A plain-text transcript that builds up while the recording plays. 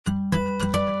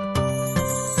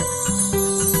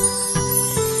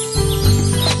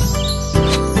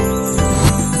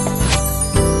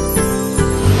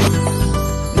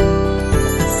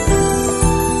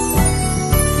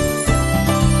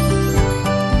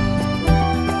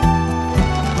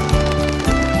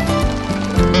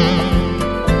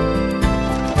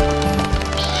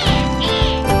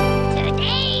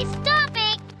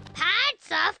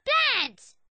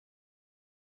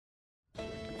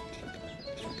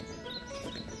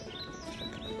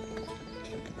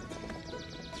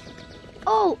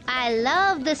Oh, I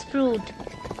love this fruit.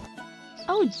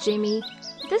 Oh, Jimmy,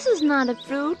 this is not a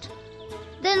fruit.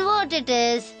 Then what it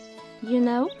is? You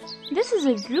know, this is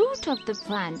a root of the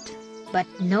plant. But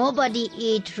nobody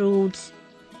eats roots.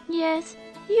 Yes,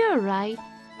 you're right.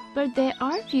 But there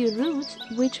are few roots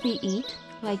which we eat,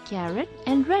 like carrot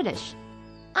and radish.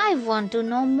 I want to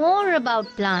know more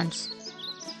about plants.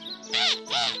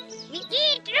 We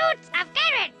eat roots of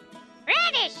carrot,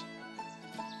 radish.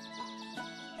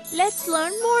 Let's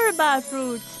learn more about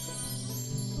fruits.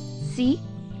 See,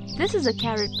 this is a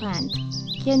carrot plant.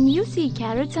 Can you see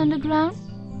carrots on the ground?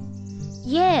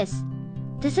 Yes,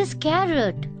 this is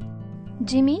carrot.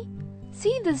 Jimmy,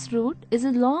 see this root is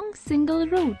a long single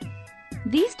root.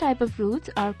 These type of roots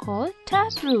are called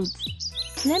tap roots.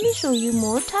 Let me show you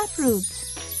more tap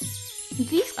roots.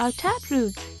 These are tap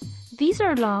roots. These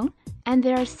are long and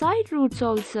there are side roots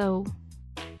also.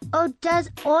 Oh, does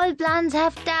all plants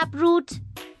have tap roots?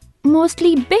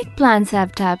 Mostly big plants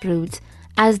have tap roots,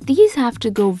 as these have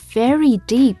to go very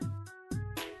deep.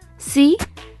 See,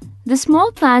 the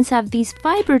small plants have these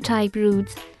fiber type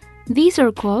roots. These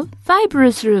are called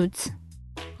fibrous roots.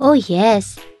 Oh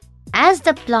yes, as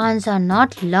the plants are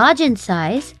not large in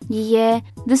size. Yeah,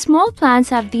 the small plants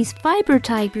have these fiber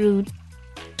type roots.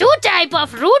 Two type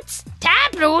of roots,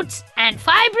 tap roots and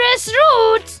fibrous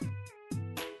roots.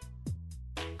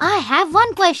 I have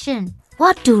one question.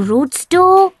 What do roots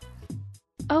do?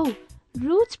 Oh,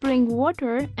 roots bring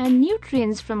water and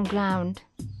nutrients from ground.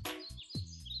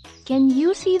 Can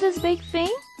you see this big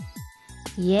thing?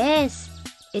 Yes,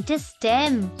 it is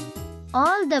stem.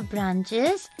 All the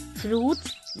branches,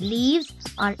 fruits, leaves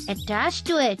are attached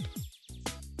to it.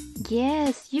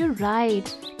 Yes, you're right.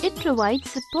 It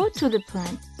provides support to the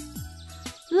plant.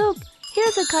 Look,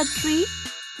 here's a cut tree.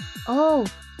 Oh,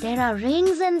 there are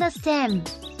rings in the stem.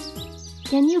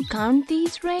 Can you count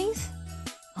these rings?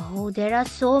 Oh, there are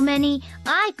so many,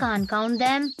 I can't count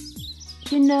them.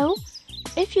 You know,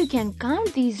 if you can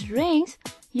count these rings,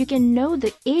 you can know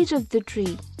the age of the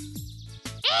tree.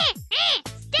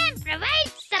 Stem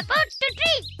provides support to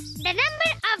tree. The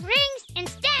number of rings in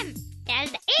stem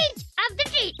tells the age of the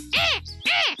tree.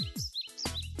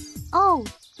 Oh,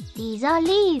 these are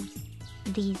leaves.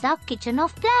 These are kitchen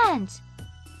of plants.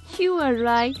 You are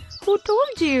right. Who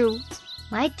told you?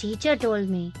 My teacher told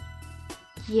me.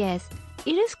 Yes,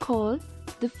 it is called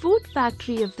the food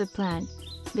factory of the plant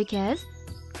because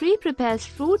tree prepares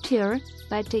food here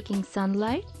by taking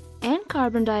sunlight and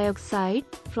carbon dioxide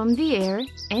from the air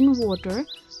and water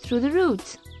through the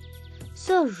roots.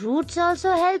 So roots also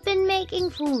help in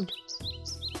making food.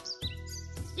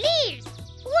 Leaves,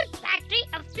 food factory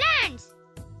of plants.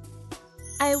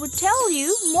 I would tell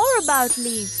you more about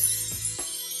leaves.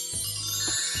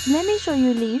 Let me show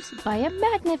you leaves by a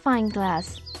magnifying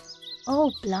glass.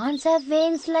 Oh, plants have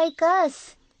veins like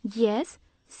us. Yes,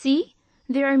 see,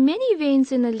 there are many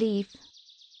veins in a leaf.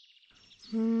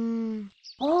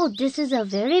 Oh, this is a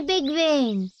very big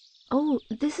vein. Oh,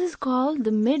 this is called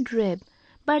the midrib,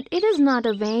 but it is not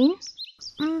a vein.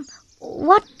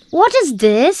 What is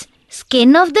this?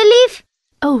 Skin of the leaf?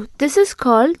 Oh, this is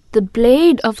called the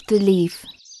blade of the leaf.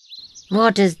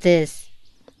 What is this?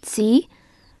 See,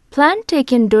 plant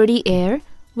take in dirty air,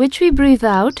 which we breathe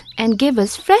out and give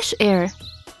us fresh air.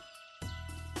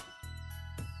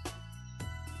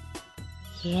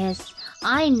 Yes,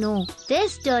 I know.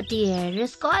 This dirty air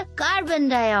is called carbon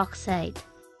dioxide.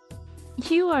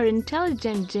 You are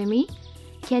intelligent, Jimmy.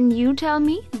 Can you tell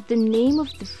me the name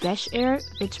of the fresh air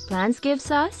which plants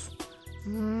gives us?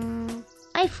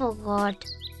 I forgot.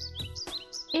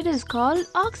 It is called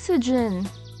oxygen.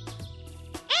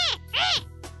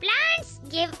 Plants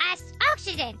give us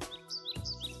oxygen.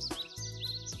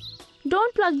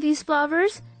 Don't pluck these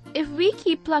flowers. If we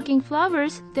keep plucking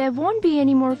flowers, there won't be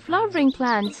any more flowering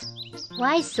plants.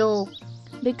 Why so?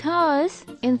 Because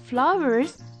in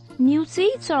flowers, new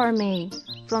seeds are made,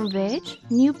 from which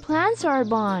new plants are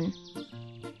born.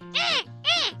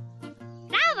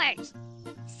 Flowers,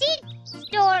 seed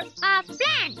store of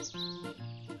plants.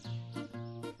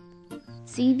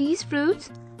 See these fruits?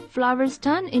 Flowers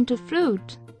turn into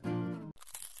fruit.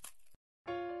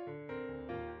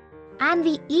 And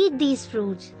we eat these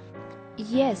fruits.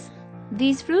 Yes,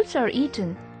 these fruits are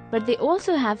eaten, but they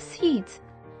also have seeds.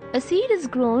 A seed is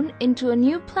grown into a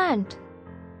new plant.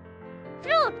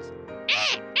 Fruits,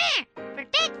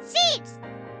 protect seeds.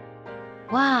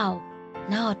 Wow,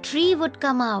 now a tree would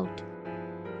come out.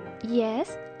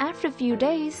 Yes, after a few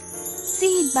days,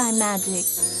 seed by magic.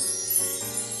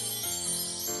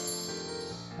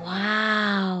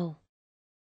 Wow.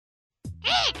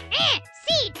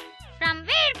 Seed, from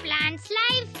where plant's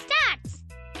life starts.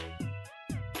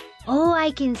 Oh,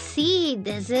 I can see.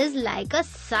 This is like a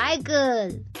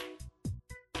cycle.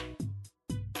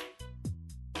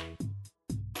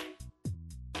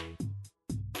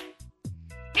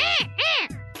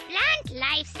 Plant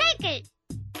life cycle.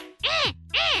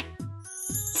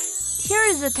 Here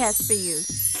is a test for you.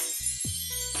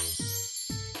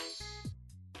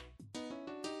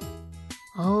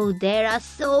 Oh, there are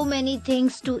so many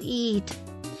things to eat.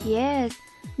 Yes.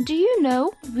 Do you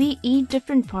know we eat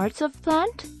different parts of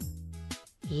plant?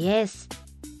 Yes,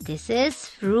 this is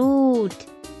fruit.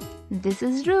 This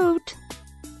is root.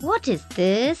 What is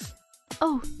this?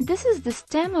 Oh, this is the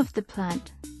stem of the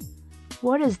plant.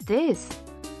 What is this?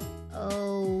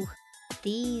 Oh,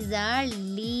 these are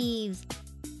leaves.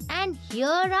 And here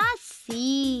are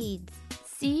seeds.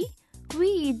 See, we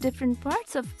eat different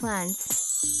parts of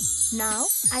plants. Now,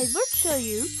 I would show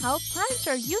you how plants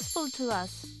are useful to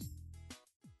us.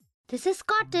 This is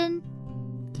cotton.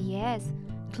 Yes,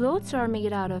 clothes are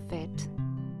made out of it.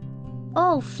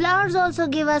 Oh, flowers also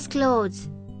give us clothes.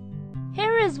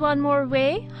 Here is one more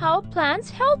way how plants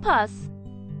help us.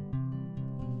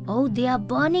 Oh, they are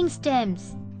burning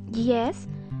stems. Yes,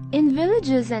 in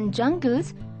villages and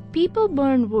jungles, people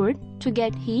burn wood to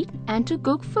get heat and to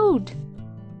cook food.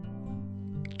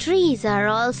 Trees are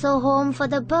also home for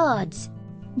the birds.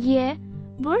 Yeah,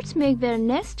 birds make their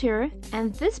nest here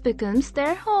and this becomes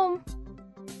their home.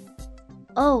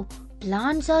 Oh,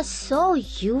 plants are so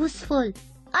useful.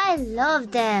 I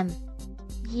love them.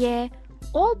 Yeah,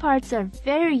 all parts are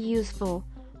very useful.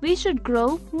 We should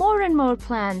grow more and more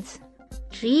plants.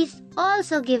 Trees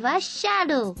also give us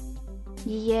shadow.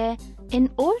 Yeah, in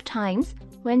old times,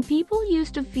 when people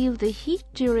used to feel the heat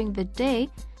during the day,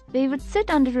 they would sit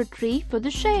under a tree for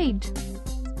the shade.